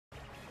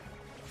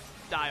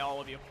Die,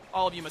 all of you.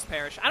 All of you must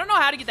perish. I don't know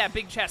how to get that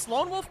big chest.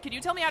 Lone Wolf, can you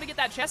tell me how to get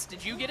that chest?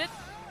 Did you get it?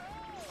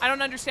 I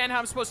don't understand how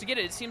I'm supposed to get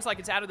it. It seems like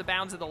it's out of the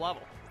bounds of the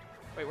level.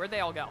 Wait, where'd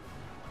they all go?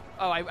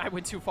 Oh, I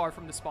went too far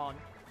from the spawn.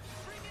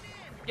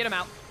 Get him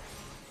out.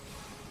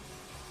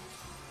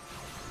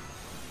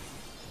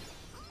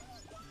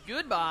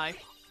 Goodbye.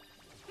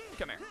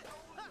 Come here.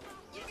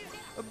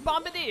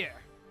 Bombardier.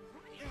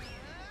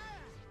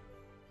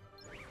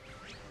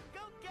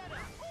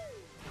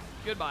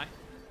 Goodbye.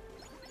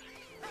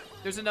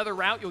 There's another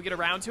route. You'll get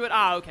around to it.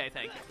 Ah, okay,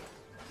 thank you.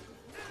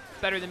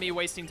 Better than me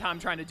wasting time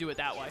trying to do it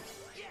that way.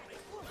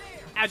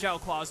 Agile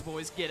claws,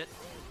 boys. Get it.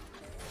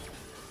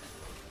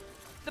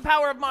 The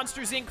power of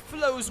Monsters, Inc.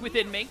 flows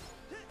within me.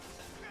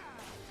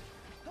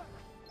 I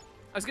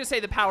was going to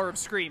say the power of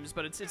screams,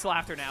 but it's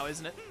laughter now,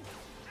 isn't it?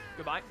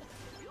 Goodbye.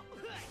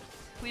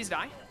 Please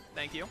die.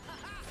 Thank you.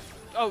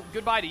 Oh,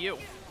 goodbye to you.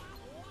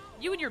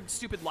 You and your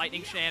stupid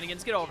lightning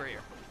shenanigans. Get over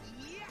here.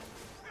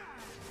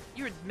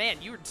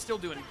 Man, you were still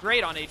doing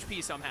great on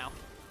HP somehow.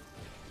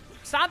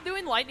 Stop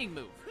doing lightning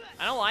move.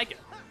 I don't like it.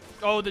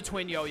 Oh, the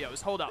twin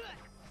yo-yos. Hold up.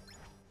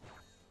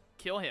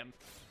 Kill him.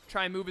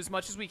 Try and move as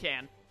much as we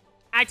can.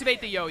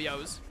 Activate the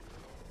yo-yos.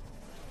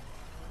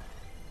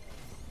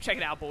 Check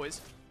it out,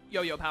 boys.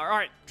 Yo-yo power. All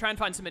right, try and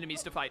find some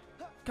enemies to fight.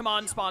 Come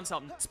on, spawn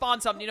something.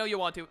 Spawn something. You know you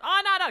want to.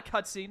 Ah, not a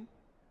cutscene.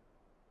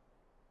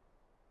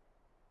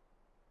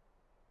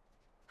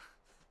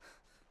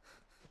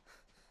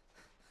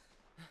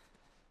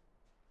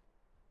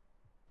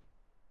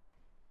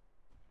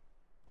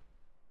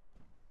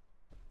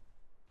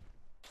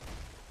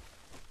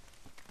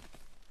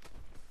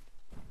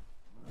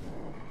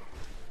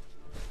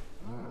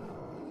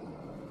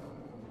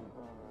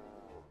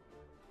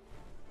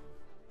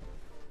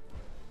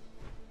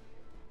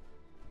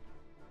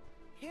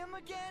 Him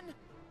again?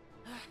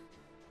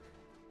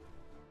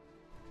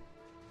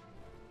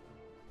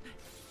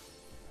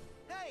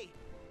 Hey,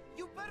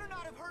 you better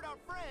not have hurt our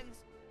friends.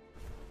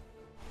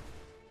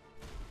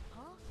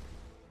 Huh?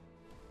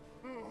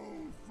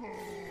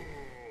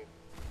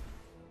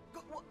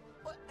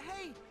 What?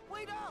 Hey,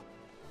 wait up!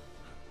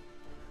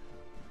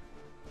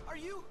 Are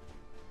you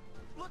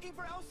looking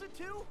for Elsa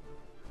too?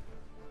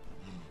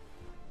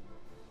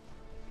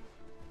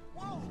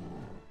 Whoa!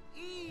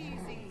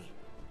 Easy.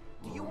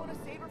 Do you want to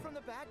save her from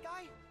the bad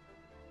guy?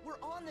 We're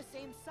on the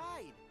same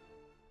side.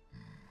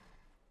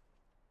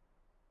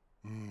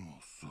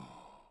 Elsa.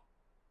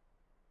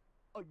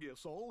 I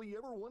guess all he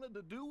ever wanted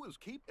to do was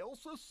keep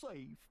Elsa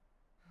safe.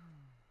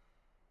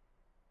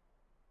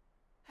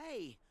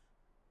 Hey,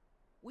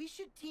 we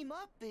should team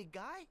up, big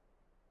guy.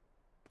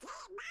 Team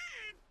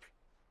up!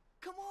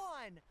 Come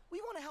on,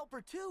 we want to help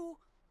her too.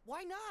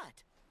 Why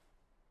not?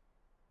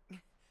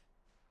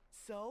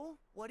 So,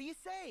 what do you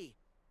say?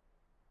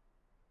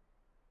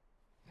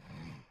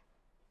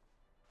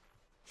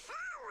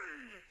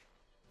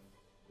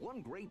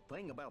 One great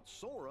thing about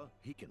Sora,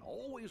 he can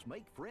always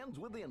make friends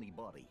with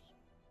anybody.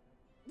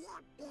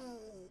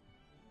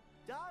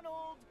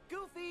 Donald,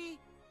 Goofy,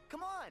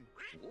 come on.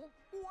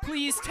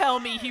 Please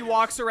tell me he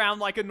walks around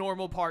like a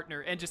normal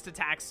partner and just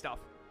attacks stuff.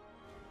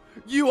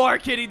 You are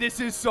kidding. This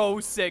is so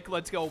sick.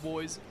 Let's go,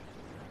 boys.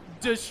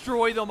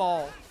 Destroy them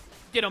all.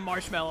 Get him,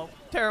 Marshmallow.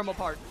 Tear him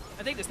apart.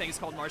 I think this thing is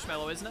called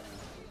Marshmallow, isn't it?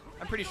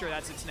 I'm pretty sure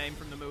that's its name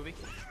from the movie.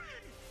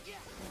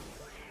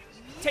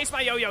 Taste my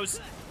yo-yos.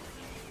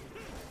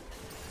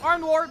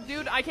 Armed War,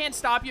 dude, I can't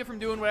stop you from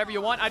doing whatever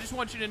you want. I just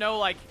want you to know,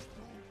 like,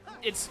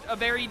 it's a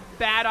very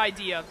bad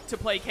idea to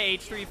play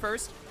KH3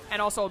 first,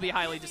 and also I'll be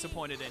highly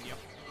disappointed in you.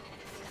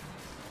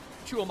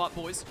 Chew them up,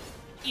 boys.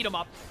 Eat them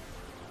up.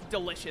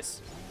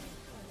 Delicious.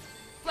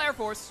 Flare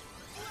Force.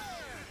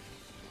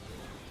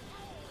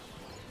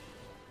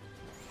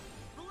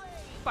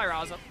 Fire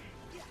Oz up.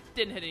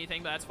 Didn't hit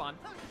anything, but that's fine.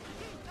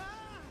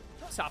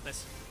 Stop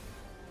this.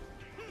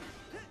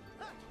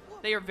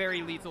 They are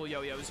very lethal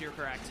yo-yos, you're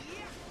correct.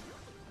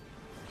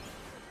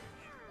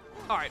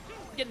 Alright,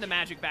 getting the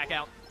magic back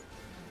out.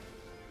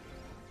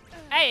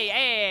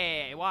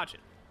 Hey, watch it.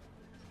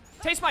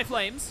 Taste my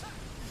flames.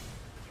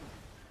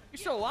 You're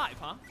still alive,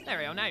 huh? There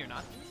we go, now you're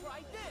not.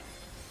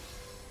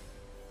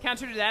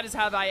 Counter to that is,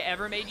 have I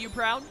ever made you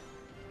proud?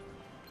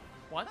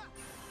 What?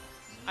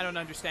 I don't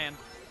understand.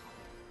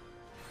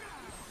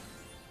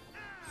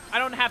 I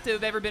don't have to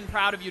have ever been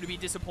proud of you to be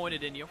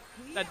disappointed in you.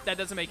 That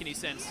doesn't make any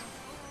sense.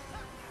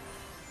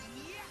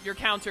 Your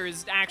counter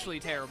is actually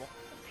terrible.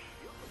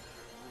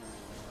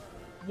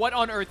 What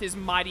on earth is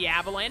Mighty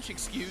Avalanche?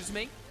 Excuse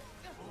me?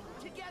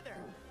 Together.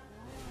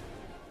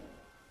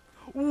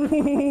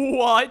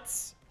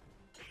 What?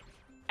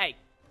 Hey.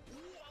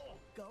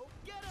 Go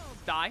get him.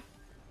 Die.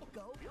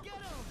 Go get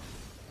him.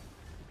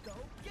 Go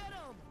get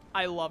him.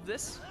 I love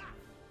this.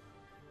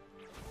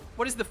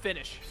 What is the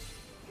finish?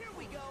 Here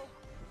we go.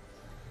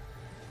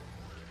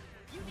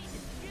 You need to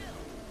chill.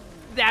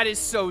 That is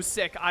so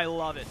sick. I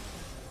love it.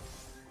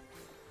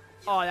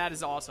 Oh, that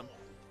is awesome.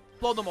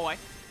 Blow them away.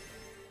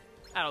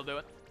 That'll do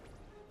it.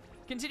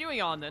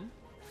 Continuing on, then.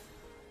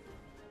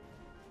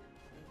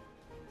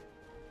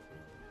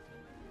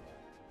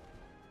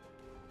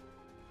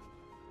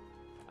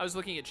 I was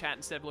looking at chat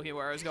instead of looking at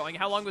where I was going.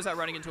 How long was that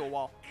running into a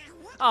wall?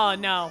 Oh,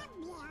 no.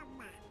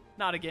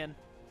 Not again.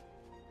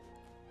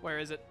 Where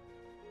is it?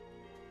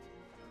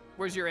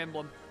 Where's your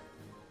emblem?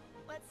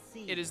 Let's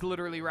see. It is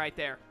literally right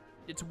there.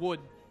 It's wood.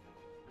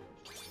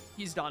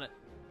 He's done it.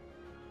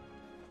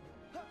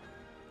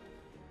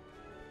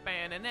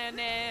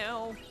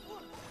 Ba-na-na-now.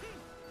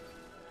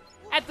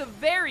 At the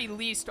very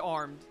least,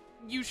 Armed,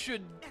 you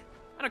should...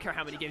 I don't care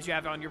how many games you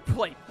have on your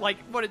plate. Like,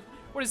 what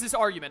is this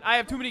argument? I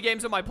have too many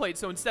games on my plate,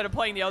 so instead of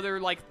playing the other,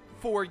 like,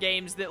 4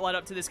 games that led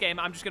up to this game,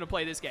 I'm just going to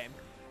play this game.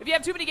 If you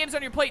have too many games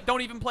on your plate,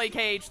 don't even play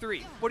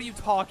KH3. What are you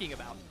talking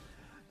about?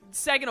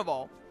 Second of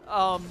all,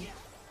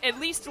 at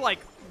least, like,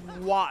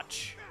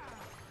 watch.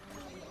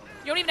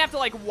 You don't even have to,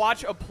 like,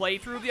 watch a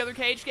playthrough of the other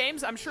KH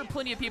games. I'm sure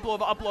plenty of people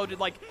have uploaded,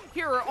 like,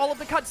 here are all of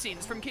the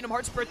cutscenes from Kingdom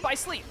Hearts Birth by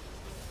Sleep.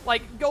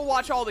 Like, go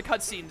watch all the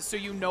cutscenes so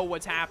you know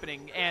what's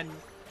happening and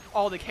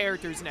all the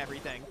characters and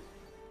everything.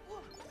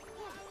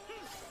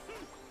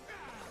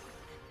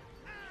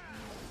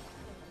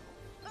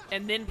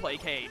 And then play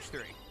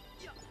KH3.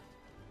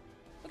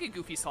 Look at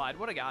Goofy Slide.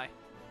 What a guy.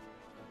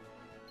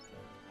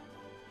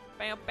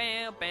 Bam,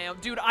 bam, bam.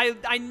 Dude,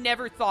 I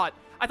never thought...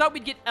 I thought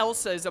we'd get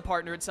Elsa as a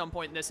partner at some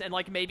point in this, and,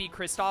 like, maybe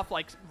Kristoff,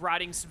 like,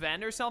 riding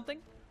Sven or something.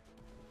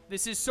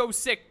 This is so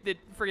sick that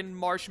friggin'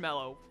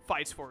 Marshmallow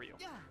fights for you.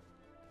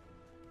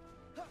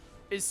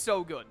 Is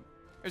so good.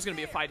 There's gonna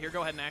be a fight here.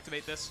 Go ahead and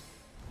activate this.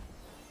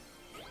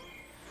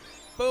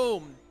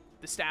 Boom.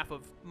 The Staff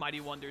of Mighty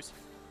Wonders.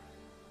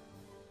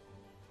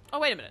 Oh,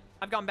 wait a minute.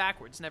 I've gone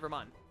backwards. Never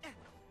mind.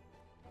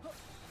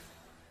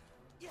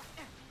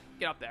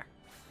 Get up there.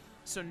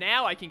 So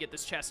now I can get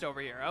this chest over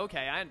here.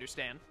 Okay, I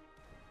understand.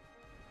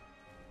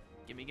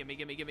 Gimme, gimme,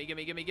 gimme, gimme,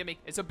 gimme, gimme, gimme.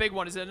 It's a big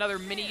one. Is it another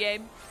mini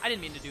game? I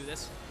didn't mean to do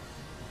this.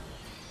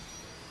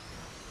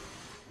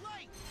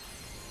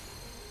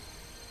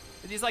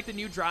 Are these like the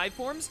new drive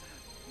forms?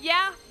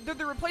 Yeah, they're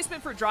the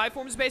replacement for drive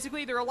forms,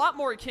 basically. They're a lot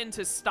more akin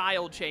to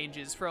style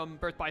changes from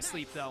Birth by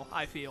Sleep, though,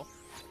 I feel.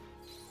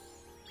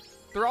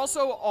 They're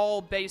also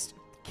all based...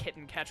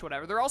 Kitten catch,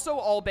 whatever. They're also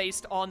all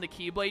based on the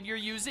Keyblade you're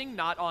using,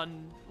 not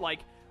on, like,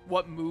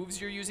 what moves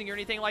you're using or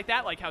anything like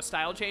that, like how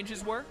style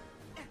changes were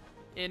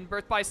in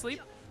Birth by Sleep.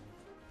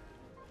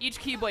 Each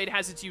Keyblade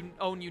has its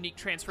own unique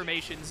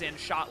transformations and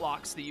shot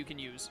locks that you can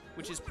use,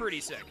 which is pretty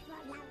sick.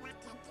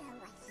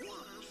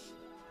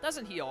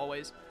 Doesn't he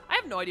always? I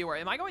have no idea where...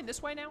 Am I going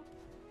this way now?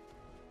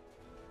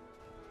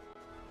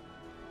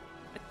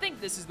 I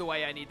think this is the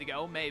way I need to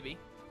go. Maybe.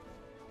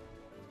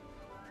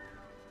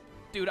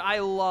 Dude, I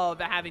love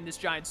having this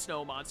giant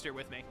snow monster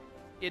with me.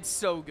 It's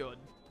so good.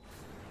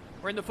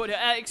 We're in the foot...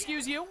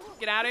 excuse you.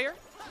 Get out of here.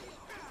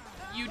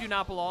 You do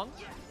not belong.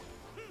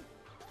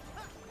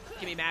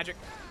 Give me magic.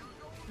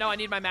 No, I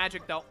need my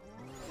magic, though.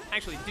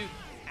 Actually, dude.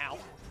 Ow.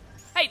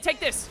 Hey,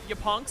 take this, you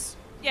punks.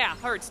 Yeah,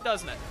 hurts,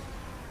 doesn't it?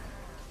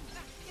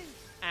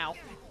 Ow.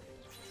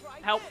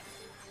 Help.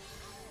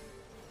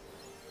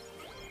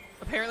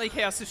 Apparently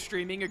Chaos is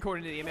streaming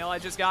according to the email I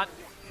just got.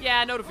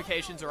 Yeah,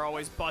 notifications are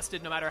always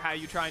busted no matter how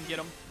you try and get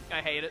them.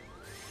 I hate it.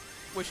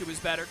 Wish it was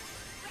better.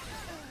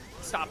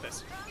 Stop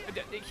this.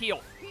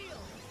 Heal.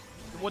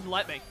 It wouldn't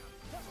let me.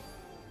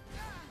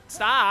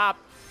 Stop.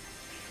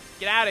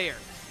 Get out of here.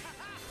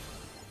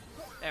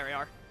 There we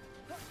are.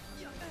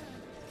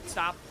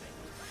 Stop.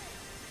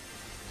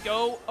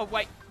 Go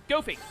away.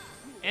 Goofy.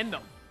 End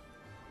them.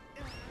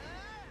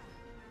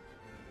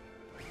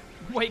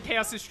 Wait,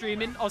 Chaos is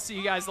streaming. I'll see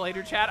you guys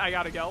later, chat. I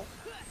gotta go.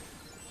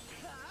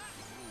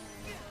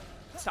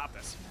 Stop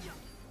this.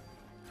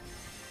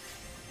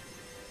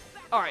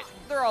 Alright,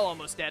 they're all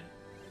almost dead.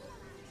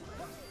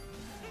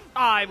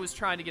 I was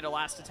trying to get a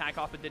last attack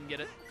off but didn't get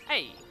it.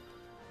 Hey.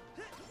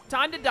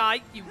 Time to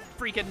die, you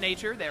freak of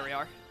nature. There we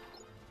are.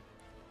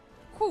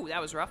 Whew,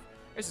 that was rough.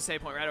 There's a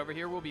save point right over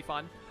here. We'll be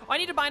fun. Oh, I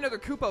need to buy another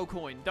Kupo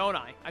coin, don't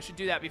I? I should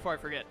do that before I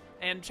forget.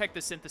 And check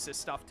the synthesis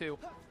stuff, too.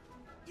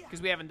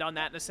 Because we haven't done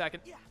that in a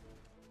second.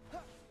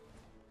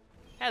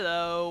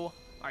 Hello.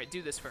 Alright,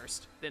 do this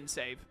first, then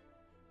save.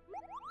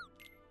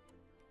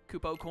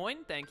 Kupo coin,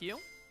 thank you.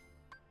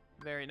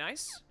 Very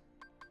nice.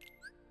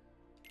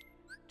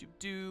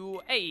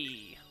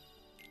 Hey.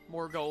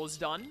 More goals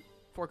done.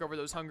 Fork over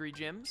those hungry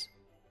gems.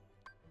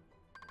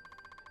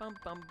 Bum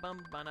bum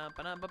bum ba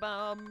ba ba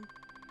bum.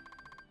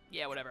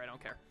 Yeah, whatever, I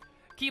don't care.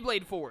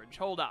 Keyblade Forge,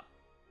 hold up.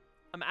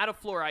 I'm out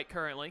of fluorite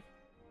currently.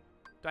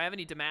 Do I have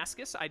any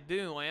Damascus? I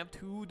do, I have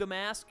 2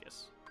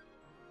 Damascus.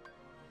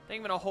 I think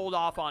I'm gonna hold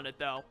off on it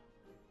though.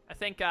 I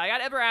think I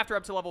got Ever After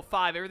up to level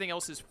 5, everything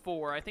else is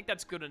 4. I think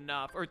that's good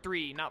enough, or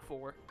 3, not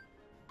 4.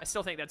 I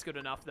still think that's good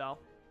enough though.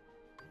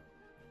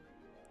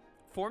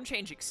 Form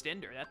Change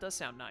Extender, that does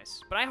sound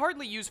nice. But I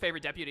hardly use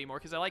Favorite Deputy anymore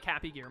because I like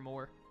Happy Gear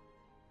more.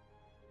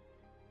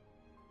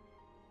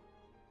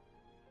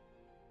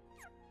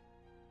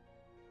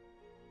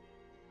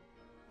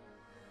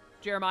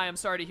 Jeremiah, I'm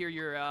sorry to hear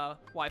your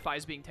Wi-Fi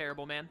is being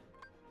terrible, man.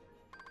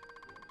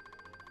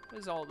 What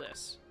is all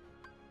this?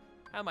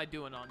 How am I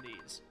doing on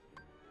these?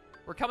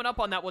 We're coming up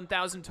on that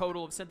 1,000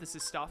 total of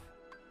synthesis stuff.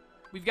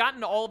 We've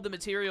gotten all of the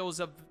materials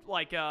of,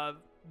 like,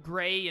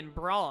 gray and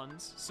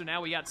bronze. So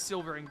now we got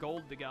silver and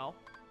gold to go.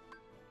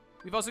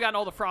 We've also gotten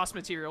all the frost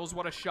materials.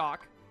 What a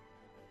shock.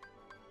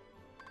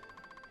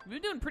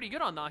 We've been doing pretty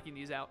good on knocking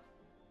these out.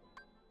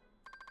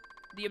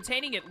 The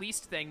obtaining at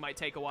least thing might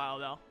take a while,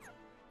 though.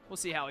 We'll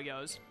see how it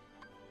goes.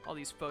 All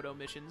these photo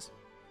missions.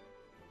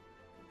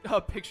 A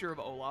picture of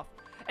Olaf.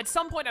 At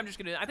some point, I'm just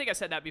gonna... I think I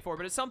said that before,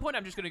 but at some point,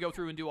 I'm just gonna go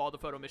through and do all the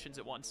photo missions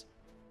at once.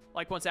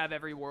 Like, once I have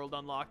every world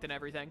unlocked and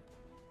everything.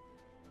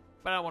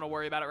 But I don't want to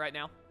worry about it right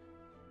now.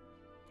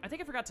 I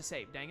think I forgot to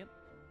save, dang it.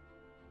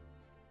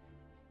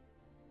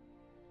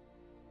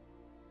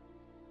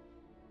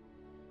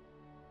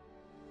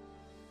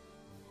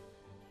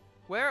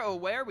 Where, oh,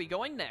 where are we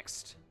going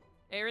next?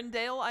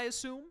 Arendelle, I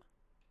assume?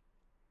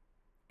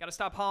 Gotta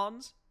stop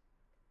Hans.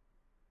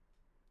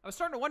 I was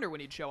starting to wonder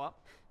when he'd show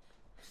up.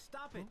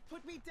 Stop it!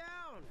 Put me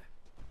down!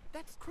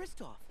 That's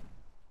Kristoff.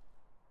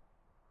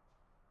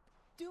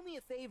 Do me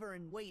a favor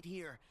and wait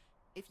here.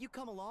 If you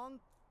come along,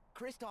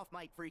 Kristoff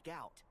might freak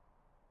out.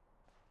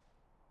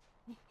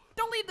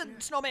 Don't leave the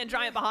snowman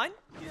giant behind.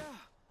 Yeah.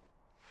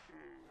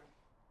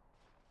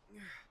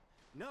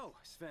 No,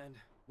 Sven.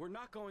 We're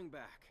not going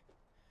back.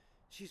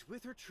 She's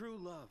with her true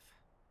love.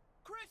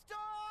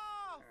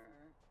 Kristoff!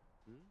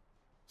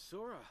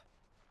 Sora.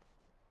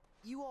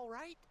 You all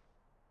right?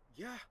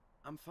 Yeah,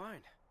 I'm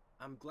fine.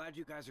 I'm glad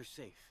you guys are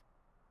safe.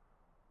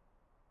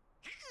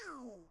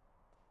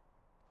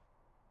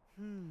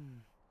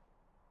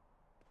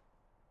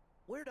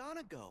 Where'd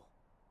Anna go?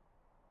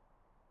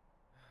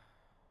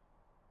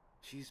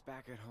 She's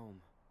back at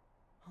home.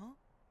 Huh?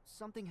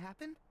 Something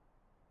happened?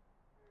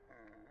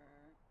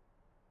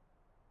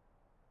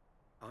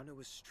 Anna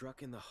was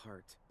struck in the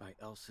heart by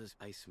Elsa's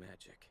ice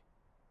magic.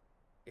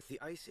 If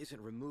the ice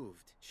isn't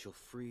removed, she'll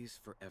freeze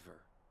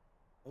forever.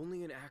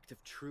 Only an act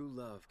of true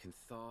love can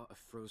thaw a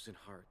frozen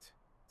heart.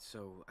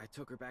 So I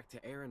took her back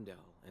to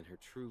Arendelle and her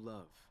true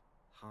love,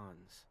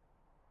 Hans.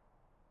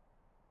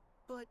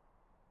 But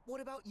what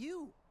about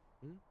you?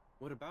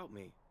 What about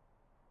me?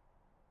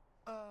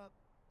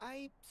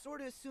 I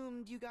sort of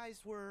assumed you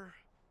guys were...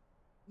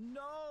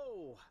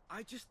 No!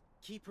 I just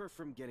keep her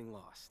from getting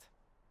lost.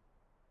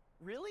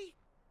 Really?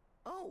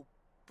 Oh,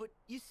 but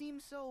you seem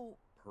so...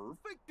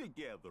 Perfect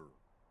together.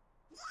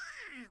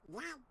 Yeah,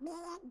 like me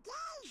and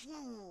Daisy.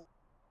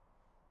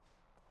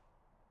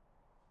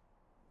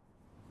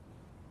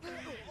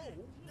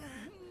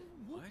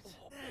 What?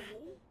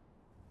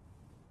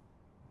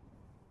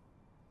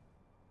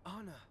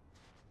 Anna.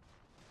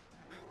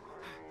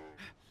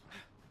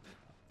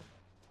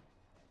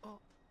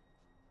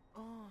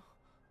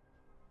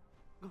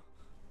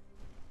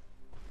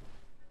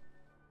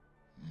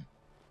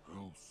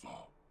 Elsa.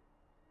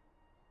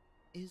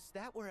 Is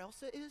that where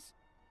Elsa is?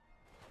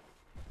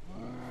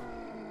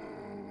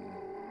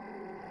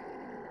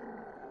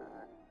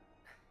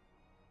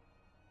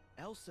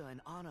 Elsa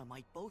and Anna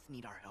might both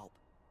need our help.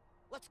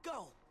 Let's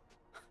go!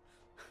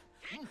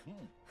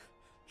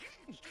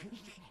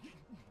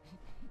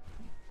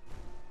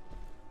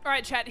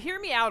 Alright, chat, hear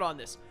me out on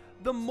this.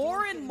 The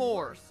more and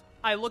more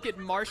I look at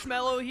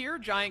Marshmallow here,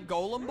 giant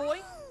golem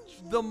boy,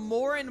 the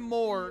more and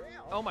more...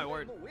 Oh my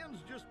word. The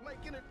wind's just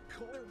making it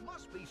cold. There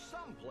must be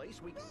some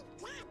place we can...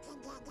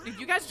 Dude,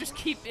 you guys just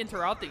keep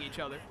interrupting each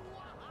other.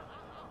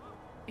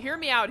 Hear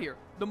me out here.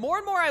 The more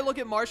and more I look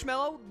at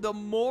Marshmallow, the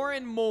more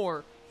and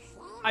more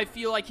I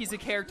feel like he's a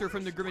character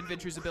from the Grim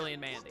Adventures of Billy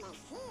and Mandy.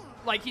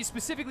 Like, he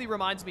specifically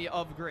reminds me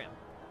of Grim.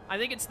 I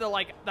think it's the,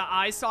 like, the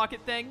eye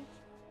socket thing,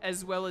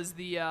 as well as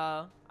the,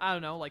 I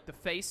don't know, like, the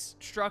face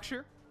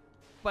structure.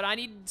 But I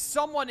need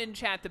someone in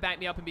chat to back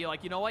me up and be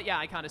like, you know what? Yeah,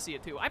 I kind of see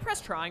it, too. I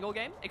pressed triangle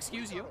game.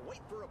 Excuse you. Wait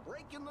for a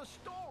break in the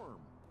storm.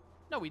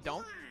 No, we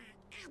don't.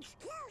 It's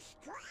too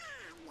strong.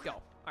 Go.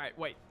 All right,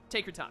 wait.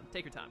 Take your time.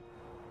 Take your time.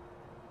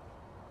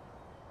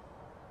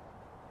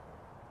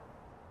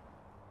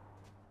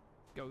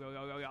 Go, go,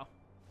 go, go, go.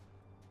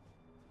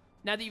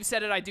 Now that you've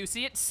said it, I do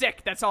see it.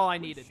 Sick. That's all I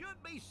needed. We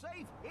should be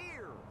safe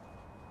here.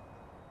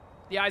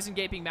 The eyes and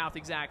gaping mouth,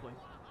 exactly.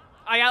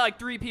 I got like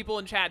 3 people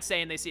in chat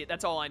saying they see it.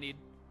 That's all I need.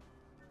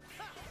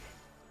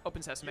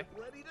 Open sesame.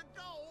 Get ready to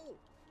go.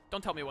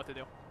 Don't tell me what to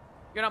do.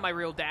 You're not my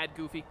real dad,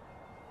 Goofy.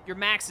 You're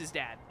Max's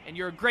dad, and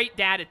you're a great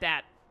dad at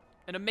that.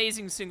 An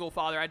amazing single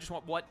father. I just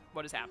want... What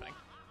is happening?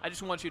 I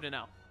just want you to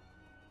know.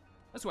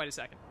 Let's wait a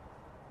second.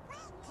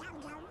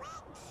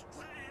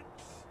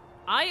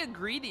 I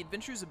agree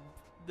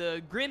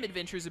the Grim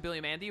Adventures of Billy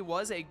and Mandy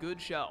was a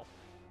good show.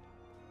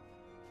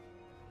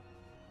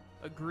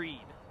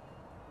 Agreed.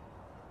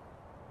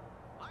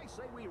 I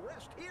say we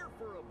rest here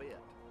for a bit.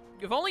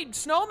 If only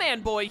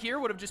Snowman Boy here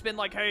would have just been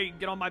like, hey,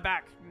 get on my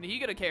back. And he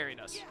could have carried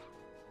us. Yeah.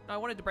 No, I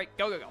wanted to break.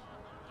 Go, go, go.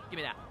 Give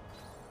me that.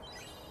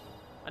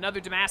 Another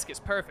Damascus.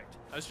 Perfect.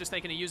 I was just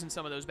thinking of using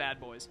some of those bad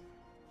boys.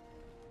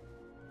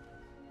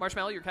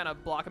 Marshmallow, you're kind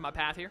of blocking my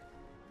path here.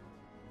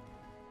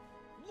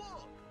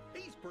 Look,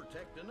 he's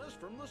protecting us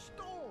from the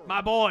storm.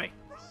 My boy.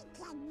 We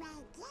can make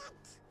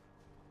it.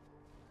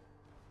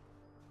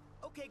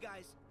 Okay,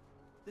 guys.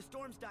 The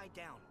storm's died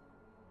down.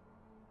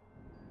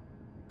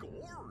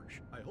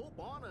 Gorge, I hope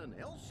Anna and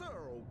Elsa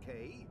are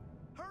okay.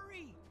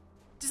 Hurry!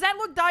 Does that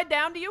look died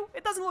down to you?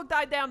 It doesn't look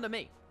died down to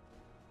me.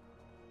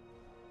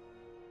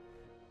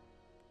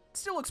 It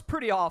still looks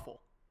pretty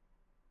awful.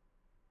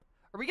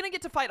 Are we gonna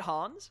get to fight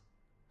Hans?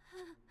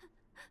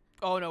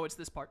 Oh no, it's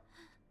this part.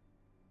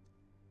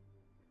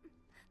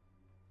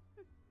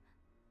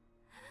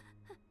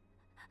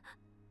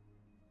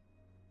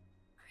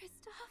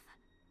 Kristoff?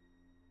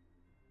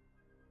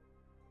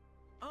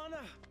 Anna!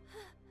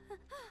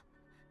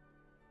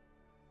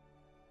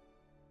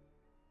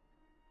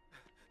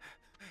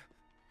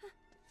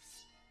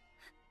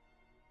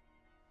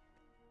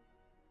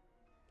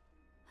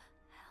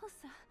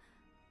 Elsa.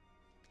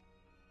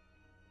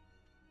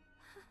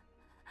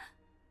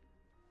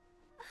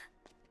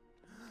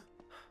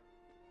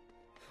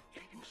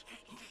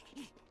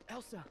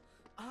 Elsa,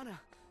 Anna.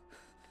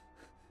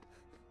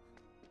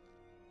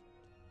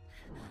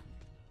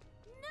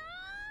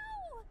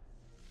 No!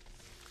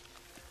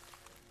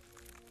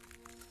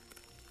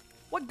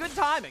 What good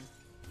timing.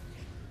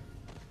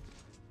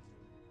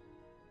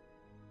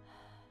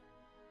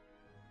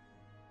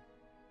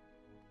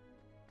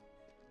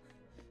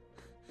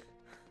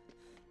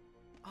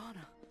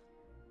 Anna.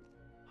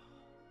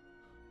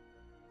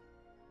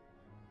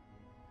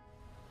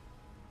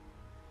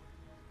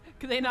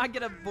 Could they not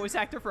get a voice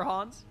actor for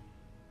Hans?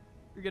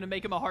 You're gonna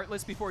make him a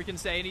Heartless before he can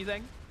say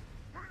anything?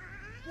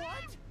 What?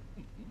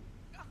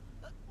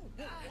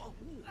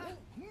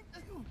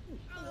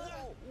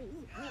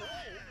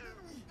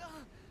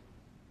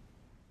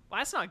 Well,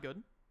 that's not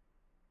good.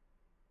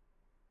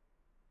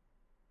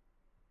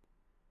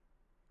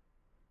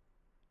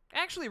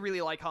 I actually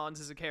really like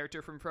Hans as a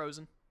character from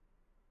Frozen.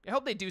 I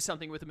hope they do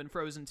something with him in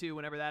Frozen 2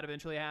 whenever that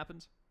eventually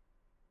happens.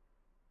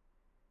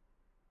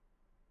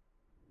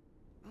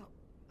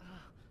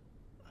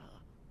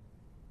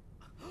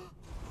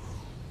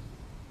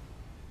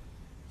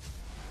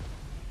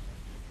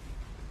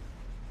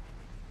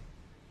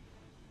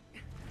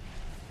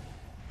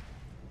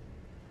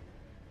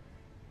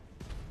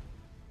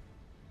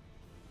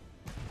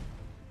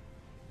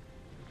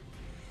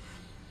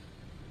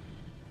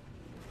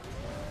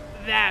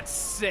 That's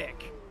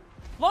sick.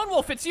 Lone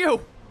Wolf, it's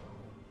you.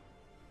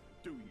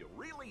 Do you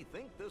really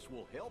think this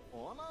will help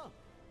Anna?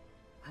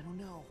 I don't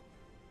know.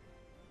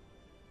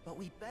 But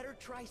we better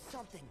try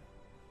something.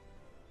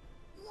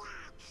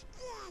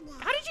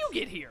 How did you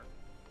get here?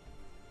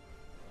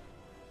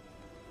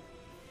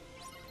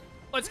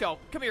 Let's go.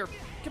 Come here.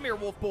 Come here,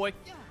 Wolf Boy.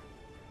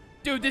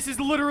 Dude, this is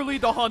literally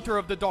the Hunter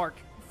of the Dark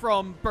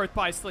from Birth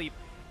by Sleep,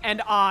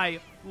 and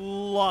I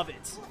love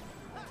it.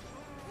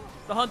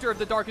 The Hunter of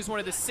the Dark is one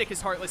of the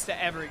sickest Heartless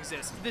to ever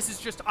exist. This is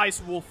just Ice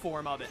Wolf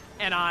form of it,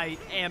 and I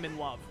am in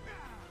love.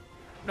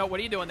 No, what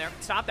are you doing there?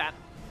 Stop that.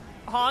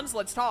 Hans,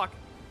 let's talk.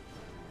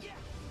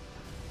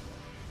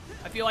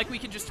 I feel like we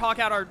can just talk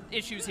out our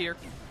issues here.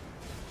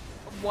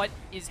 What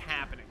is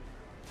happening?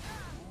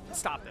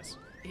 Stop this.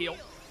 Heal.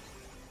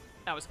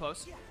 That was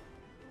close.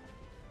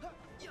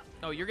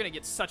 Oh, you're gonna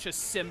get such a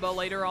Simba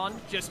later on.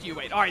 Just you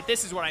wait. All right,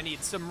 this is what I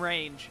need. Some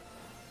range.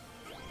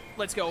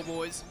 Let's go,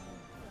 boys.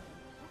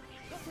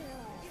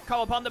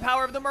 Call upon the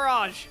power of the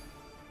Mirage.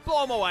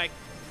 Blow him away.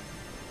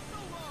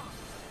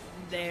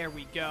 There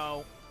we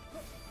go.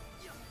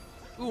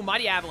 Ooh,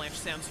 Mighty Avalanche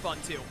sounds fun,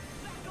 too.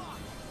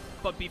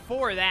 But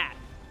before that,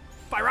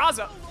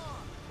 Firaza.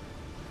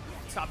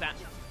 Stop that.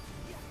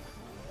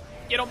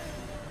 Get him.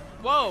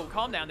 Whoa,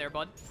 calm down there,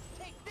 bud.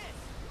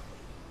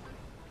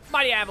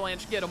 Mighty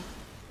Avalanche, get him.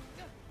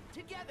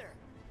 Together.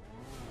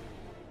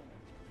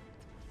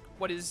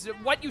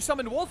 What, you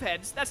summoned wolf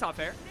heads? That's not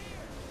fair.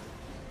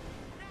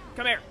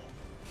 Come here.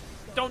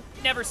 Don't,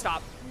 never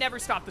stop. Never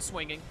stop the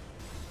swinging.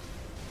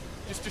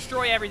 Just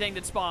destroy everything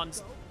that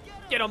spawns.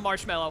 Get him,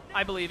 Marshmallow.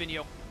 I believe in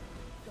you.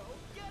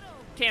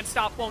 Can't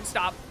stop, won't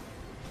stop.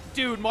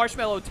 Dude,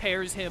 Marshmallow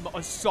tears him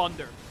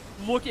asunder.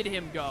 Look at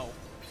him go.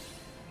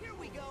 Here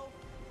we go.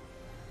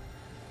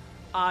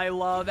 I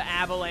love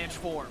Avalanche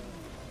form.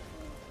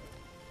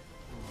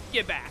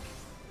 Get back.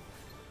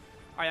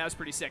 All right, that was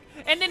pretty sick.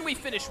 And then we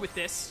finish with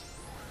this.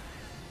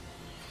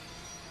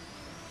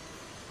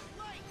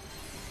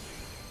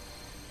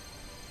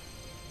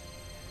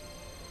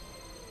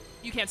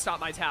 You can't stop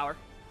my tower.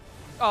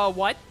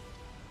 What?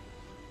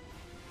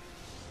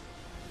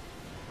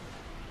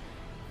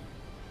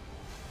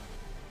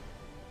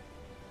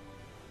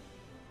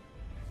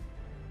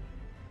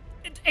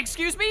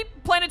 Excuse me?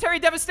 Planetary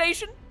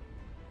devastation?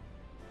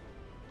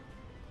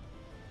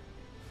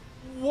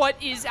 What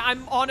is...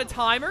 I'm on a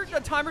timer?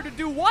 A timer to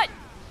do what?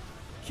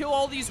 Kill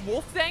all these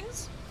wolf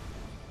things?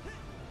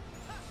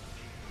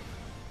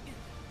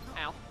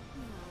 Ow.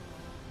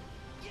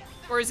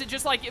 Or is it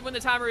just like when the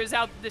timer is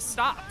out, this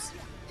stops?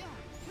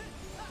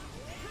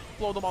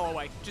 Blow them all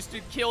away. Just to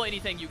kill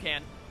anything you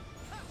can.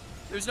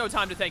 There's no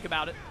time to think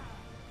about it.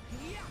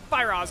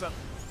 Firaza.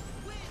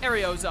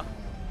 Ariosa.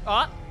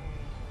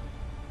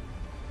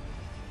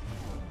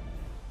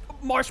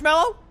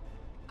 Marshmallow?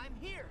 I'm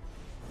here.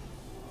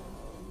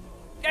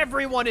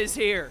 Everyone is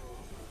here.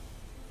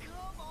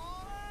 Come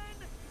on.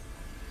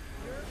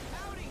 You're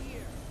out of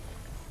here.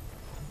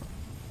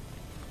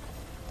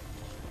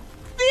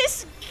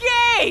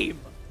 game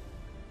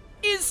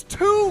is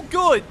too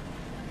good.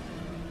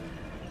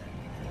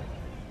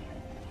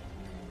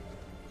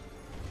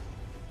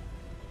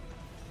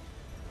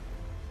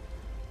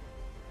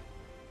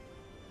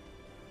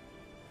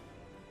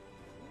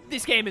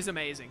 This game is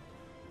amazing.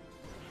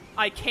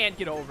 I can't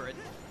get over it.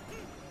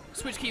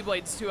 Switch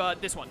Keyblades to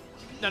this one.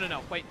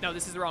 No. Wait, no,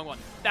 this is the wrong one.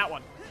 That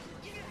one.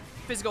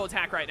 Physical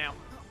attack right now.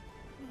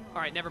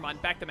 All right, never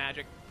mind. Back to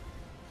magic.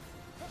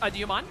 Do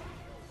you mind?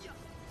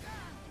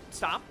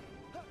 Stop.